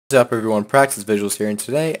What's up everyone, Praxis Visuals here, and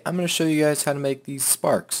today I'm going to show you guys how to make these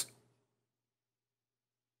sparks.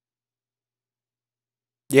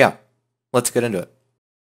 Yeah, let's get into it.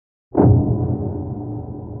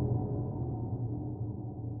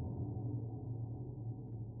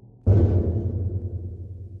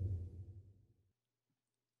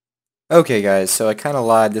 Okay guys, so I kind of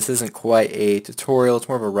lied, this isn't quite a tutorial, it's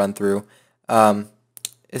more of a run through.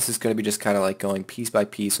 This is going to be just kind of like going piece by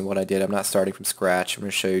piece in what I did. I'm not starting from scratch. I'm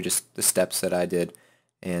going to show you just the steps that I did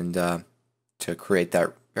and to create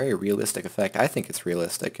that very realistic effect. I think it's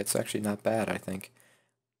realistic. It's actually not bad, I think.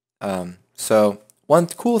 So one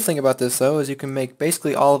cool thing about this though is you can make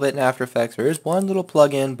basically all of it in After Effects. There is one little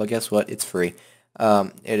plugin, but guess what? It's free.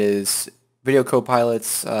 It is Video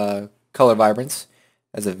Copilot's Color Vibrance.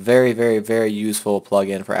 It's a very, very, very useful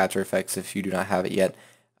plugin for After Effects if you do not have it yet.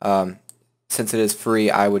 Since it is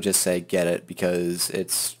free, I would just say get it because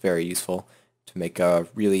it's very useful to make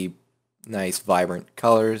really nice, vibrant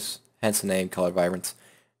colors, hence the name Color Vibrance.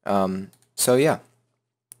 So yeah.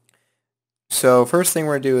 So first thing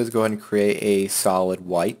we're going to do is go ahead and create a solid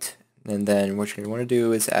white, and then what you're going to want to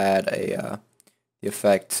do is add the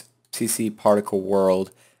effect CC Particle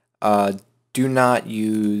World. Do not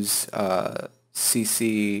use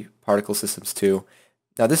CC Particle Systems 2.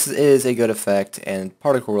 Now this is a good effect, and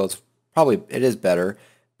Particle World's probably it is better,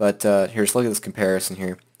 but here's look at this comparison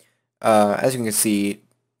here. As you can see,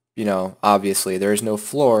 you know, obviously there is no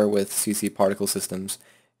floor with CC Particle Systems,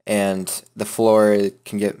 and the floor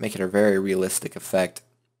can make it a very realistic effect.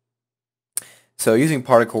 So using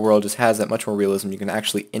Particle World just has that much more realism. You can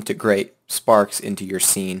actually integrate sparks into your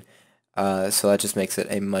scene, so that just makes it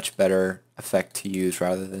a much better effect to use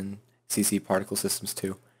rather than CC Particle Systems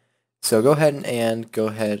 2. So go ahead and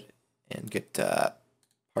get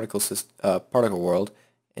Particle World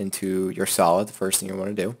into your solid, the first thing you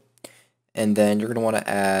want to do. And then you're going to want to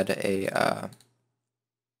add a,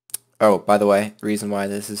 oh, by the way, the reason why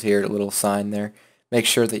this is here, a little sign there, make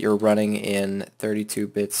sure that you're running in 32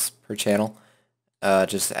 bits per channel.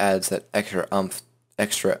 Just adds that extra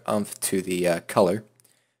oomph to the color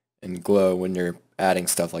and glow when you're adding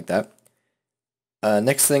stuff like that.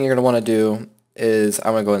 Next thing you're going to want to do is,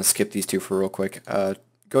 I'm going to go ahead and skip these two for real quick. Go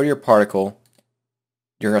to your particle.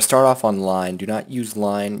 You're going to start off on line. Do not use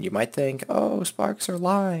line. You might think, oh, sparks are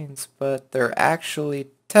lines, but they're actually,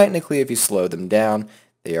 technically, if you slow them down,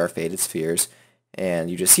 they are faded spheres.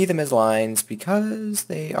 And you just see them as lines because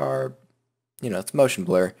they are, you know, it's motion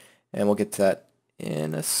blur. And we'll get to that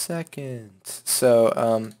in a second.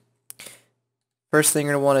 So, first thing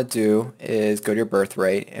you're going to want to do is go to your birth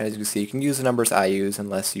rate. And as you can see, you can use the numbers I use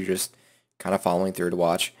unless you're just kind of following through to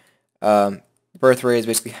watch. Birth rate is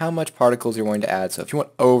basically how much particles you're going to add. So if you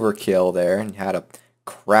want overkill there and you had a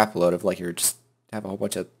crap load of, like, you're just have a whole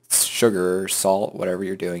bunch of sugar or salt, whatever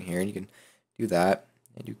you're doing here, and you can do that.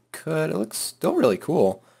 And you could, it looks still really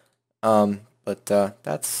cool. But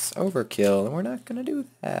that's overkill, and we're not going to do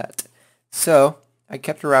that. So I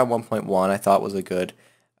kept around 1.1. I thought was a good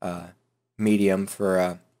medium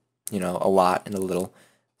for, you know, a lot and a little.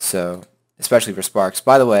 So, especially for sparks.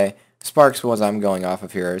 By the way, sparks, the ones I'm going off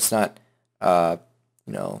of here, it's not,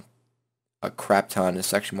 you know, a crap ton.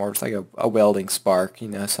 It's actually more just like a welding spark, you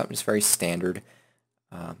know, something just very standard.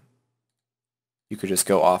 You could just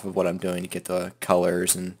go off of what I'm doing to get the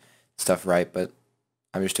colors and stuff right, but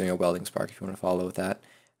I'm just doing a welding spark if you want to follow with that.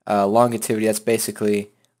 Longevity, that's basically,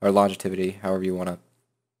 or longevity, however you want to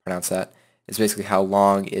pronounce that, is basically how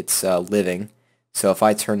long it's living. So if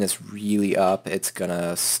I turn this really up, it's going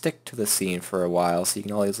to stick to the scene for a while. So you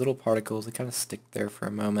can all these little particles, they kind of stick there for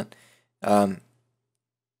a moment.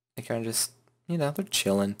 They kind of just, you know, they're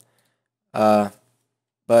chilling.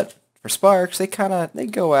 But for sparks, they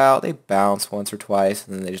go out, they bounce once or twice,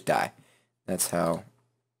 and then they just die. That's how,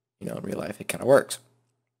 you know, in real life it kind of works.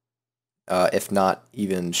 If not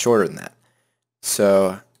even shorter than that.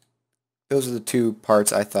 So those are the two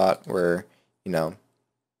parts I thought were, you know,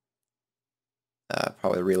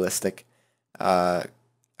 probably realistic. I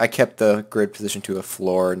kept the grid position to a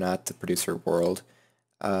floor, not the producer world.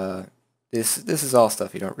 This is all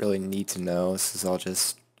stuff you don't really need to know. This is all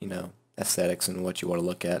just, you know, aesthetics and what you want to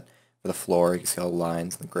look at. For the floor, you can see all the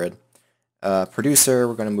lines in the grid. Producer,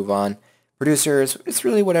 we're going to move on. Producer, it's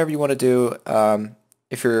really whatever you want to do.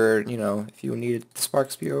 If you're, you know, if you need the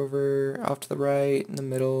sparks to be over, off to the right, in the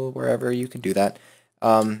middle, wherever, you can do that.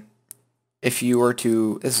 If you were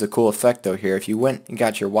to, this is a cool effect though here, if you went and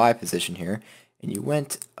got your Y position here, and you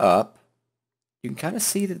went up, you can kind of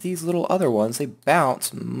see that these little other ones, they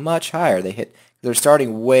bounce much higher. They're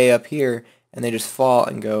starting way up here, and they just fall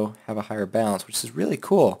and go have a higher bounce, which is really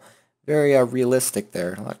cool. Very realistic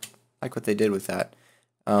there, like what they did with that.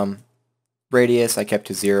 Radius I kept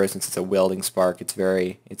to 0 since it's a welding spark. Its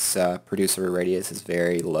producer radius is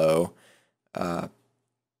very low.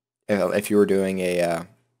 If you were doing a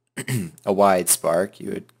a wide spark, you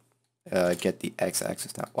would get the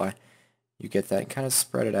x-axis, not y. You get that and kind of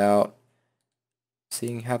spread it out. So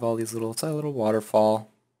you have all these little, it's a little waterfall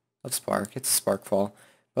of spark. It's a spark fall,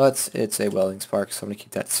 but it's a welding spark, so I'm going to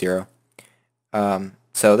keep that 0.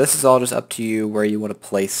 So this is all just up to you where you want to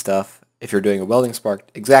place stuff. If you're doing a welding spark,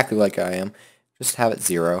 exactly like I am, just have it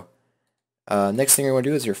 0. Next thing you're going to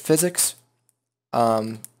do is your physics.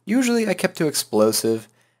 Usually I kept to explosive.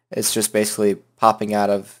 It's just basically popping out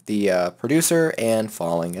of the producer and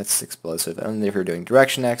falling. It's explosive. And if you're doing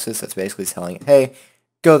direction axis, that's basically telling it, hey,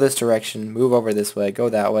 go this direction, move over this way, go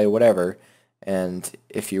that way, whatever. And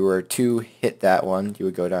if you were to hit that one, you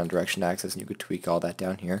would go down direction axis and you could tweak all that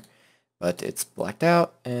down here. But it's blacked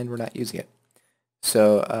out and we're not using it.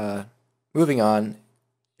 So moving on,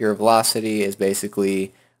 your velocity is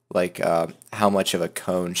basically like how much of a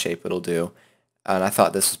cone shape it'll do. And I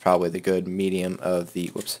thought this was probably the good medium of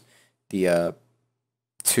the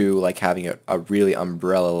two, like having a really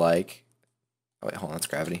umbrella-like. Oh wait, hold on, it's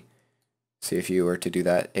gravity. See, if you were to do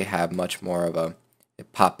that, it have much more of a,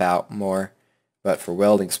 it pop out more. But for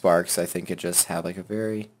welding sparks, I think it just have like a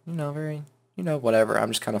very, whatever. I'm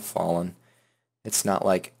just kind of falling. It's not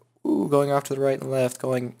like, ooh, going off to the right and left,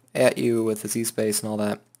 going at you with the z-space and all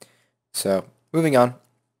that. So, moving on.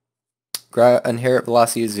 Inherent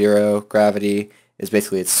velocity is 0. Gravity is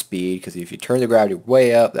basically its speed, because if you turn the gravity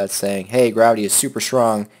way up, that's saying, hey, gravity is super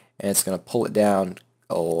strong, and it's going to pull it down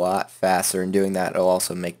a lot faster. And doing that, it'll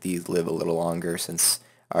also make these live a little longer, since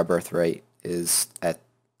our birth rate is at,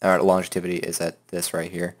 our longevity is at this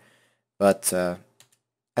right here. But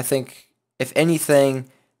I think, if anything,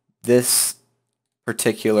 this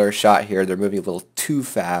particular shot here, they're moving a little too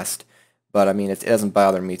fast. But I mean, it doesn't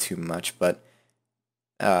bother me too much. But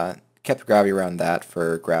kept gravity around that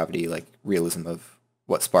for gravity, like realism of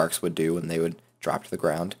what sparks would do when they would drop to the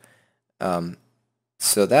ground.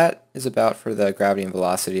 So that is about for the gravity and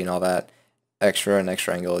velocity and all that. Extra and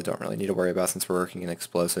extra angle I don't really need to worry about since we're working in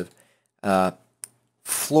explosive.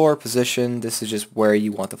 Floor position, this is just where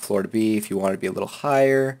you want the floor to be. If you want it to be a little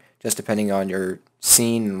higher, just depending on your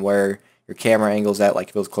scene and where your camera angle's at, like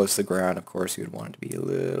if it was close to the ground, of course you would want it to be a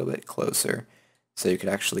little bit closer. So you could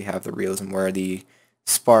actually have the realism where the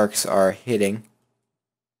sparks are hitting.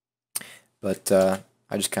 But I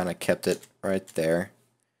just kind of kept it right there.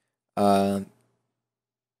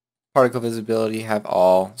 Particle visibility have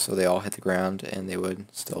all, so they all hit the ground and they would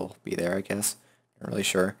still be there, I guess. Not really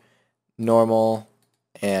sure. Normal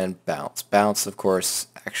and bounce. Bounce, of course,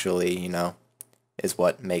 actually, is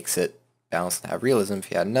what makes it bounce and have realism.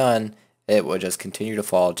 If you had none, it would just continue to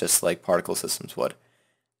fall just like particle systems would.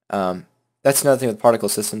 That's another thing with particle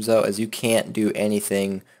systems, though, is you can't do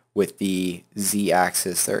anything with the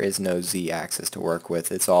z-axis. There is no z-axis to work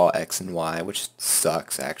with. It's all x and y, which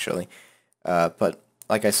sucks, actually. But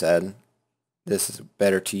like I said, this is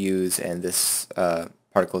better to use, and this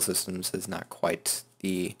particle systems is not quite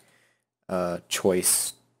the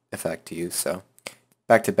choice effect to use. So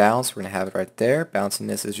back to bounce, we're going to have it right there.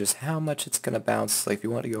 Bounciness is just how much it's going to bounce. Like if you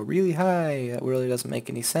want to go really high, that really doesn't make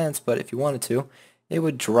any sense, but if you wanted to, it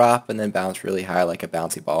would drop and then bounce really high like a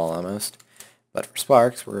bouncy ball almost. But for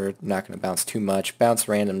sparks, we're not going to bounce too much. Bounce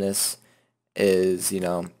randomness is,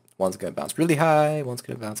 one's going to bounce really high, one's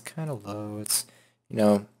going to bounce kind of low. It's,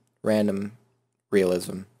 random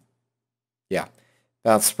realism. Yeah.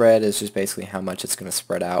 Bounce spread is just basically how much it's going to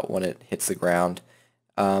spread out when it hits the ground.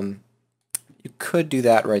 You could do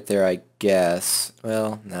that right there, I guess.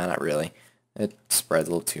 Well, no, not really. It spreads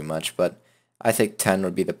a little too much, but I think 10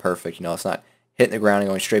 would be the perfect, it's not hitting the ground and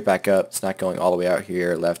going straight back up. It's not going all the way out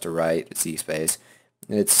here, left or right. It's Z-space.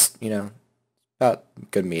 It's, about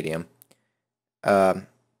good medium.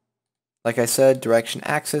 Like I said, direction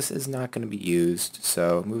axis is not going to be used,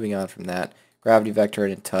 so moving on from that. Gravity vector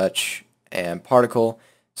and touch and particle.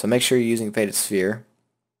 So make sure you're using a faded sphere.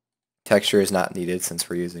 Texture is not needed since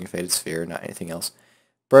we're using a faded sphere, not anything else.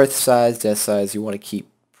 Birth size, death size, you want to keep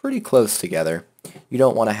pretty close together. You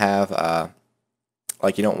don't want to have,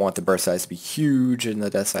 you don't want the birth size to be huge and the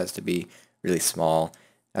death size to be really small.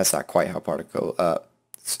 That's not quite how particle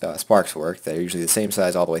sparks work. They're usually the same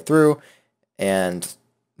size all the way through,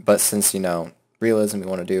 but since, realism we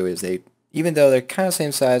want to do is even though they're kind of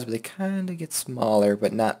same size, but they kind of get smaller,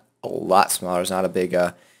 but not a lot smaller. There's not a big,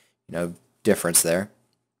 difference there.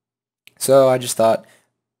 So I just thought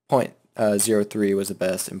 0.03 was the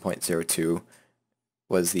best and 0.02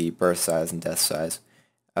 was the birth size and death size.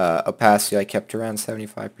 Opacity I kept around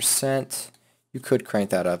 75%. You could crank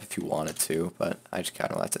that up if you wanted to, but I just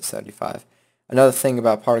kind of left it at 75. Another thing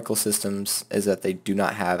about particle systems is that they do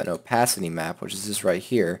not have an opacity map, which is this right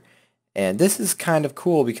here. And this is kind of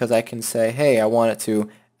cool because I can say, hey, I want it to,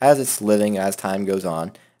 as it's living, as time goes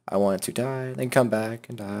on, I want it to die, then come back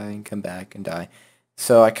and die, and come back and die.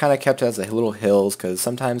 So I kind of kept it as like little hills because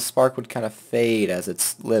sometimes spark would kind of fade as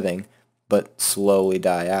it's living, but slowly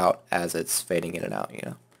die out as it's fading in and out, you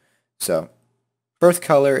know. So birth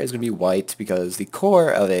color is going to be white because the core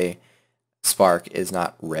of a spark is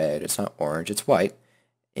not red, it's not orange, it's white.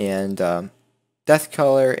 And death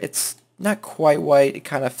color, it's not quite white, it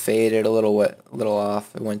kind of faded a little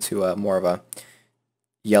off. It went to more of a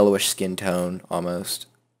yellowish skin tone almost.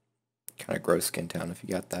 Kind of gross skin tone if you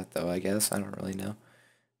got that though, I guess. I don't really know.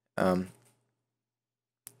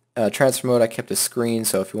 Transfer mode, I kept a screen,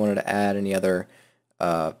 so if you wanted to add any other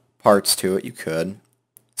parts to it, you could.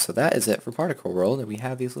 So that is it for Particle World, and we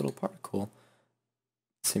have these little particle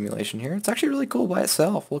simulation here. It's actually really cool by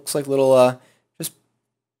itself. Looks like little just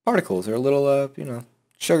particles, or little you know,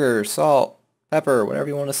 sugar, salt, pepper, whatever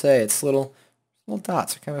you want to say. It's little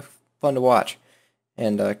dots. They're kind of fun to watch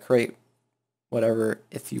and create whatever,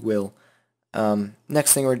 if you will.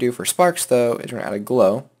 Next thing we're going to do for sparks, though, is we're going to add a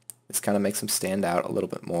glow. This kind of makes them stand out a little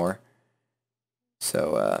bit more.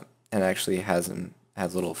 So, and actually has a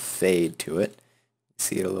little fade to it.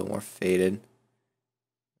 See it a little more faded.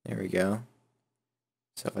 There we go.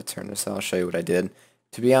 So if I turn this, I'll show you what I did.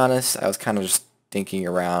 To be honest, I was kind of just thinking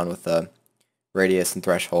around with the radius and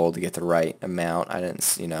threshold to get the right amount. I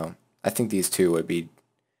didn't, you know, I think these two would be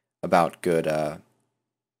about good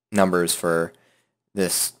numbers for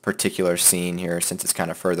this particular scene here. Since it's kind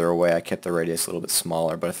of further away, I kept the radius a little bit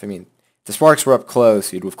smaller. But if the sparks were up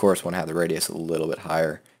close, you'd of course want to have the radius a little bit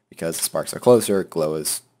higher because the sparks are closer, glow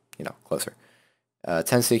is, you know, closer.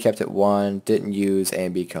 Intensity kept at 1, didn't use A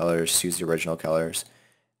and B colors, just used the original colors.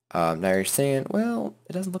 Now you're saying, well,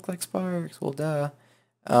 it doesn't look like sparks. Well, duh.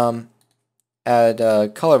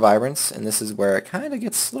 Add color vibrance, and this is where it kind of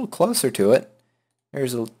gets a little closer to it.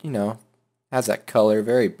 There's a, you know, has that color,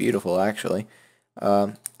 very beautiful actually.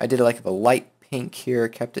 I did like the light pink here,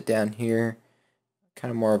 kept it down here,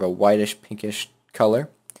 kind of more of a whitish pinkish color.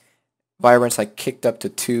 Vibrance I kicked up to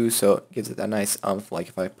 2, so it gives it that nice umph. Like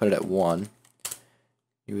if I put it at 1,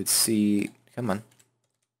 you would see, come on.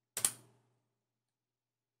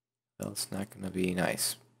 Well, it's not going to be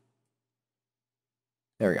nice.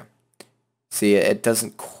 There we go. See, it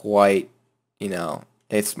doesn't quite, you know,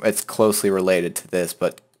 it's closely related to this,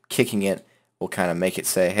 but kicking it will kind of make it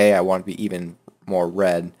say, hey, I want to be even more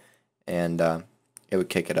red, and it would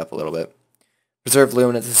kick it up a little bit. Preserved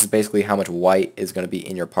luminance, this is basically how much white is going to be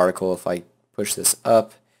in your particle. If I push this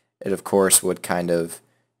up, it of course would kind of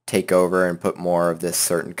take over and put more of this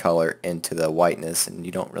certain color into the whiteness, and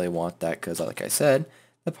you don't really want that because, like I said,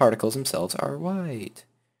 the particles themselves are white.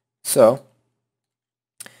 So,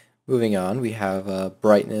 moving on, we have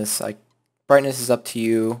brightness. Brightness is up to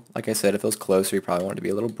you. Like I said, if it was closer, you probably want it to be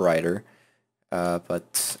a little brighter,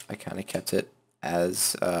 but I kind of kept it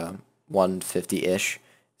as 150-ish.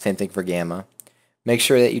 Same thing for gamma. Make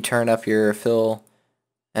sure that you turn up your fill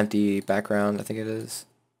empty background, I think it is.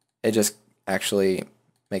 It just actually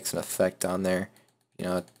makes an effect on there. You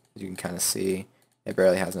know, you can kind of see it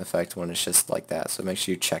barely has an effect when it's just like that, so make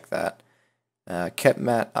sure you check that. Kept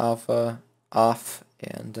matte alpha off,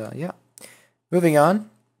 and yeah. Moving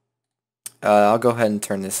on, I'll go ahead and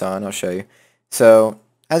turn this on. I'll show you. So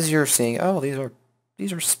as you're seeing, oh,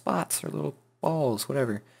 these are spots or little balls,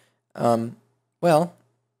 whatever. Well,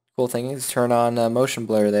 cool thing is turn on motion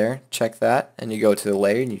blur there. Check that, and you go to the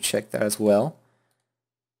layer and you check that as well.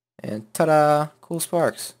 And ta-da! Cool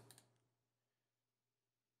sparks.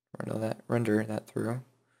 Render that through.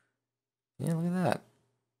 Yeah, look at that.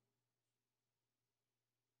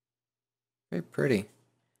 Very pretty.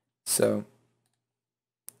 So,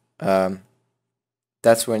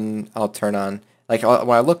 that's when I'll turn on. Like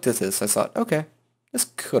when I looked at this, I thought, okay,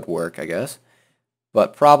 this could work, I guess.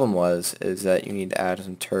 But problem is that you need to add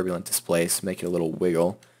some turbulent displace, make it a little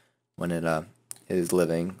wiggle when it is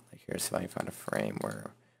living. Like here's if I can find a frame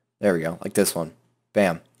where. There we go, like this one.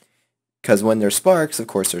 Bam. Because when there's sparks, of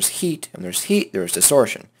course, there's heat. And there's heat, there's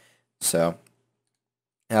distortion. So,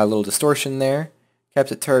 add a little distortion there.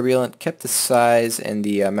 Kept it turbulent. Kept the size and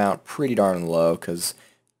the amount pretty darn low. Because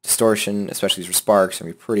distortion, especially for sparks, are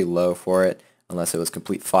going to be pretty low for it. Unless it was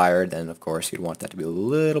complete fire, then, of course, you'd want that to be a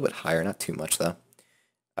little bit higher. Not too much, though.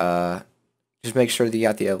 Just make sure that you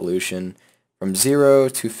got the evolution. From 0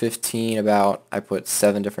 to 15, about, I put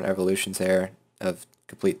 7 different evolutions there of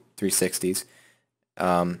complete 360s.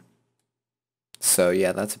 So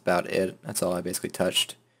yeah, that's about it. That's all I basically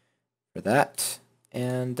touched for that.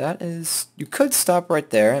 And that is, you could stop right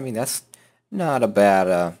there. I mean, that's not a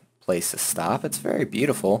bad place to stop. It's very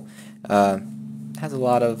beautiful. Has a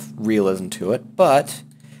lot of realism to it, but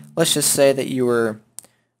let's just say that you were,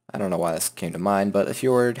 I don't know why this came to mind, but if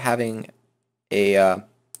you were having a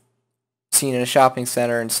scene in a shopping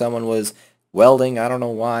center and someone was welding, I don't know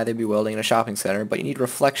why they'd be welding in a shopping center, but you need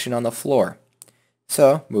reflection on the floor.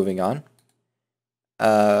 So, moving on.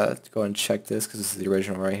 Let's go and check this because this is the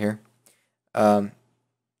original right here.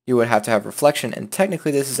 You would have to have reflection, and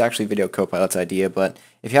technically this is actually Video Copilot's idea, but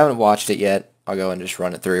if you haven't watched it yet, I'll go and just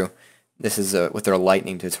run it through. This is with their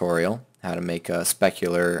lightning tutorial, how to make a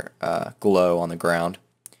specular glow on the ground.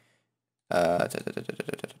 Let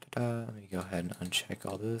me go ahead and uncheck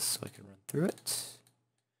all this so I can run through it.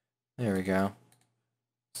 There we go.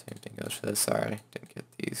 Same thing goes for this. Sorry, didn't get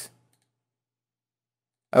these.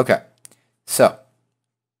 Okay, so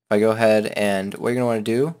if I go ahead and what you're going to want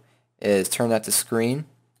to do is turn that to screen,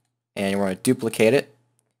 and you want to duplicate it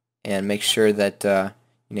and make sure that you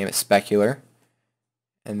name it specular.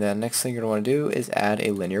 And then next thing you're going to want to do is add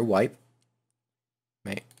a linear wipe.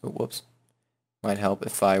 Whoops. Might help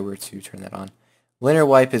if I were to turn that on. Linear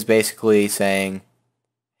wipe is basically saying,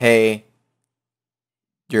 hey,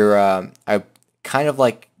 you're I kind of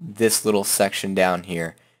like this little section down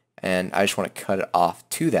here, and I just want to cut it off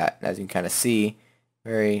to that. And as you can kind of see,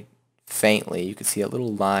 very faintly, you can see a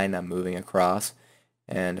little line I'm moving across.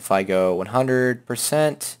 And if I go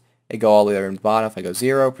 100%, it go all the way over to the bottom. If I go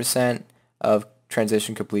 0% of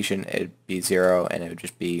transition completion, it'd be 0, and it would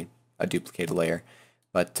just be a duplicated layer.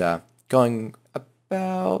 But going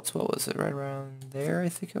about, what was it, right around there, I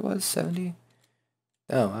think it was, 70?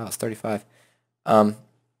 Oh, wow, it's 35.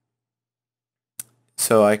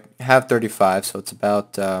 So I have 35, so it's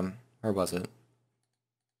about, where was it?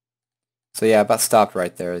 So yeah, about stopped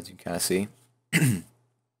right there, as you can kind of see.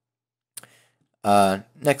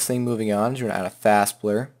 Next thing, moving on, is you're going to add a fast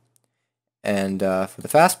blur. And for the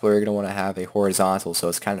fast blur, you're going to want to have a horizontal, so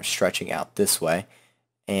it's kind of stretching out this way.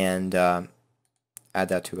 And add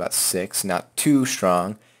that to about 6, not too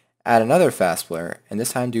strong. Add another fast blur, and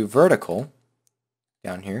this time do vertical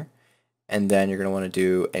down here. And then you're going to want to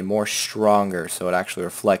do a more stronger, so it actually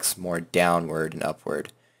reflects more downward and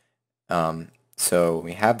upward. So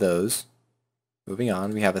we have those. Moving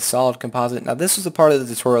on, we have a solid composite. Now this was a part of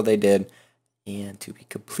the tutorial they did, and to be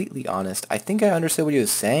completely honest, I think I understood what he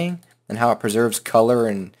was saying and how it preserves color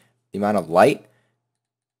and the amount of light,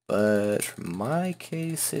 but for my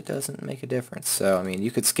case, it doesn't make a difference. So, I mean,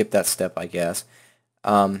 you could skip that step, I guess.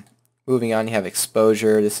 Moving on, you have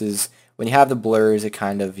exposure. This is, when you have the blurs, it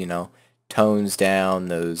kind of, you know, tones down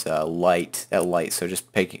those that light, so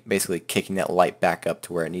just basically kicking that light back up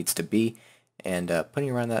to where it needs to be, and putting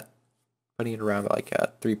it around like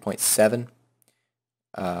 3.7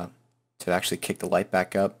 to actually kick the light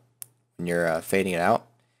back up when you're fading it out.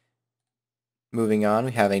 Moving on,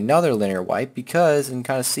 we have another linear wipe because you can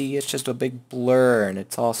kind of see it's just a big blur and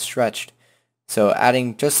it's all stretched. So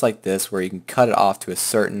adding just like this, where you can cut it off to a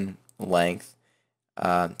certain length,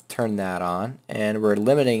 turn that on, and we're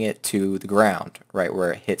limiting it to the ground, right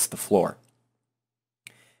where it hits the floor.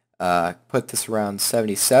 Put this around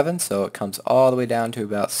 77, so it comes all the way down to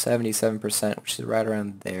about 77%, which is right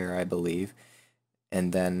around there, I believe.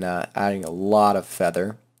 And then adding a lot of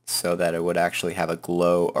feather so that it would actually have a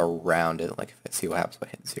glow around it. Like, if see what happens if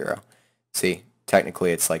I hit 0. See,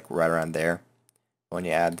 technically it's like right around there. When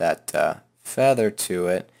you add that feather to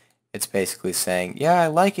it, it's basically saying, yeah, I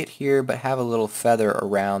like it here, but have a little feather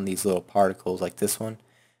around these little particles like this one.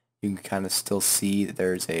 You can kind of still see that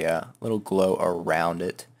there's a little glow around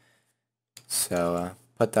it. So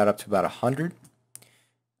put that up to about 100.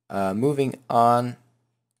 Moving on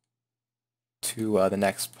to the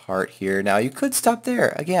next part here. Now, you could stop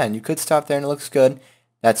there. Again, you could stop there and it looks good.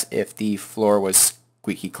 That's if the floor was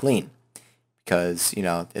squeaky clean, because, you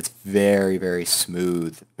know, it's very, very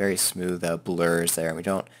smooth blurs there, and we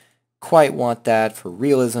don't quite want that for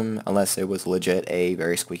realism unless it was legit a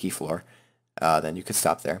very squeaky floor. Then you could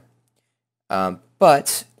stop there.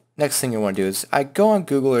 But next thing you want to do is I go on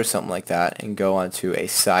Google or something like that and go onto a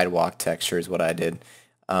sidewalk texture is what I did.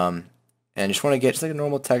 And just want to get just like a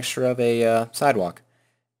normal texture of a sidewalk.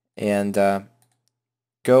 And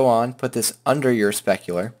go on, put this under your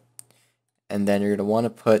specular. And then you're going to want to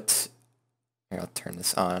put, here, I'll turn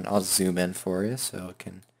this on. I'll zoom in for you so it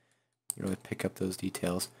can really pick up those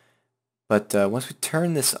details. But once we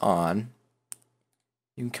turn this on,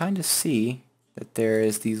 you can kind of see that there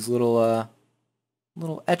is these little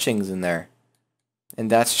etchings in there. And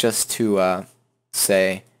that's just to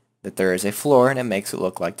say that there is a floor, and it makes it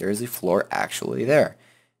look like there is a floor actually there.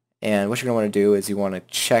 And what you're going to want to do is you want to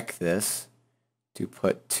check this to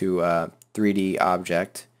put to 3D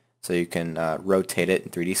object, so you can rotate it in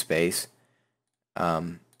 3D space,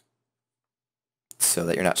 so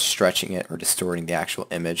that you're not stretching it or distorting the actual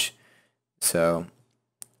image. So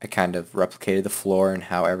I kind of replicated the floor and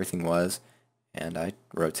how everything was, and I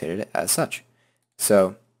rotated it as such.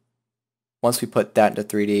 So once we put that into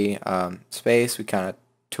 3D space, we kind of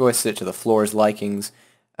twist it to the floor's likings,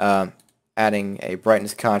 adding a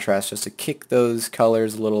brightness contrast just to kick those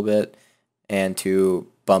colors a little bit and to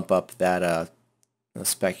bump up that the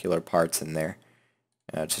specular parts in there.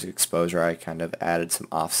 Just exposure, I kind of added some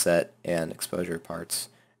offset and exposure parts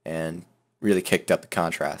and really kicked up the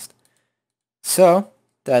contrast. So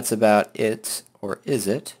that's about it, or is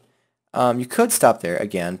it? You could stop there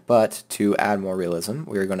again, but to add more realism,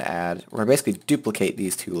 we're going to basically duplicate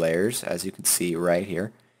these two layers, as you can see right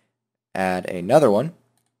here. Add another one,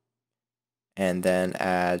 and then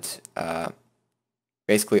add,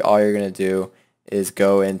 basically all you're going to do is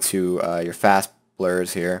go into your fast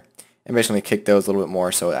blurs here, and basically kick those a little bit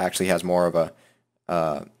more so it actually has more of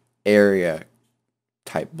a area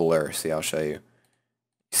type blur. See, I'll show you.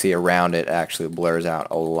 See, around it actually blurs out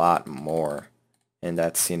a lot more, and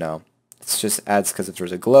that's, you know, it's just adds, because if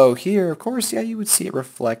there's a glow here, of course, yeah, you would see it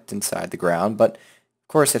reflect inside the ground, but of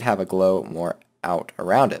course it'd have a glow more out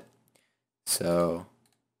around it. So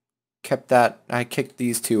kept that, I kicked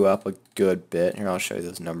these two up a good bit. Here, I'll show you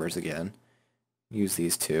those numbers again. Use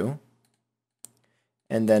these two.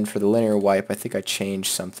 And then for the linear wipe, I think I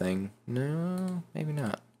changed something. No, maybe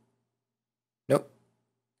not. Nope.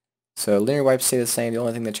 So linear wipes stay the same. The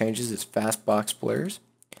only thing that changes is fast box blurs.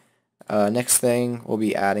 Next thing, we'll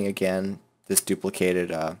be adding again this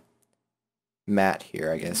duplicated matte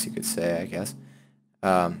here, I guess you could say,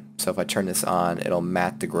 so if I turn this on, it'll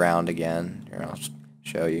matte the ground again. Here, I'll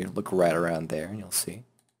show you. Look right around there and you'll see.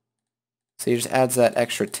 So it just adds that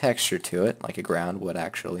extra texture to it, like a ground would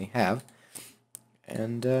actually have.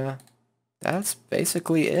 And that's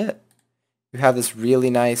basically it. You have this really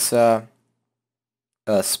nice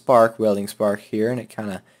spark, welding spark here, and it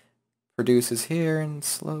kind of produces here and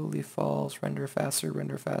slowly falls, render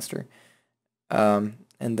faster, and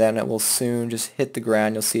then it will soon just hit the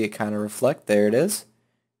ground. You'll see it kind of reflect. There it is.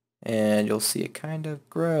 And you'll see it kind of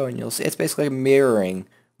grow, and you'll see it's basically mirroring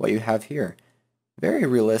what you have here. Very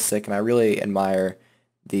realistic, and I really admire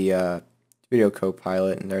the Video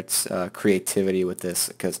Copilot and its creativity with this,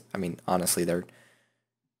 because, I mean, honestly, they're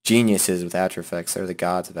geniuses with After Effects. They're the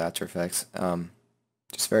gods of After Effects.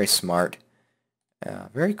 Just very smart.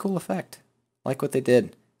 Very cool effect. Like what they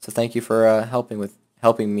did. So thank you for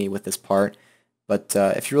helping me with this part. But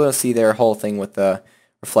if you really want to see their whole thing with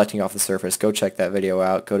reflecting off the surface, go check that video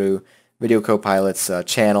out. Go to Video Copilot's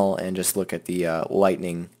channel and just look at the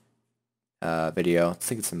lightning video. I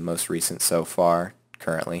think it's the most recent so far,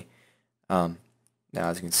 currently. Now,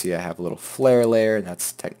 as you can see, I have a little flare layer, and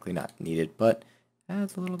that's technically not needed, but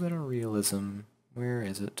adds a little bit of realism. Where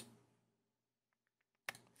is it?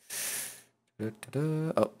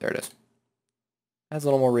 Oh, there it is. Adds a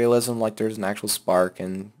little more realism, like there's an actual spark,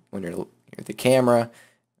 and when you're at the camera,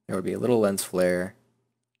 there would be a little lens flare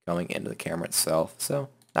going into the camera itself. So,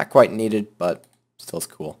 not quite needed, but still is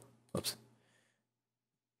cool. Whoops.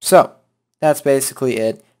 So, that's basically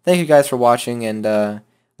it. Thank you guys for watching, and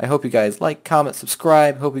I hope you guys like, comment,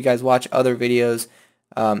 subscribe. Hope you guys watch other videos.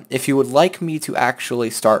 If you would like me to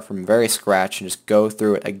actually start from very scratch and just go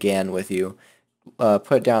through it again with you,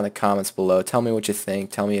 put it down in the comments below. Tell me what you think.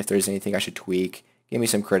 Tell me if there's anything I should tweak. Give me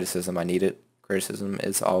some criticism. I need it. Criticism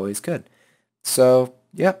is always good. So,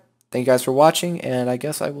 yep. Thank you guys for watching, and I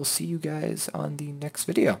guess I will see you guys on the next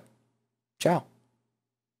video. Ciao.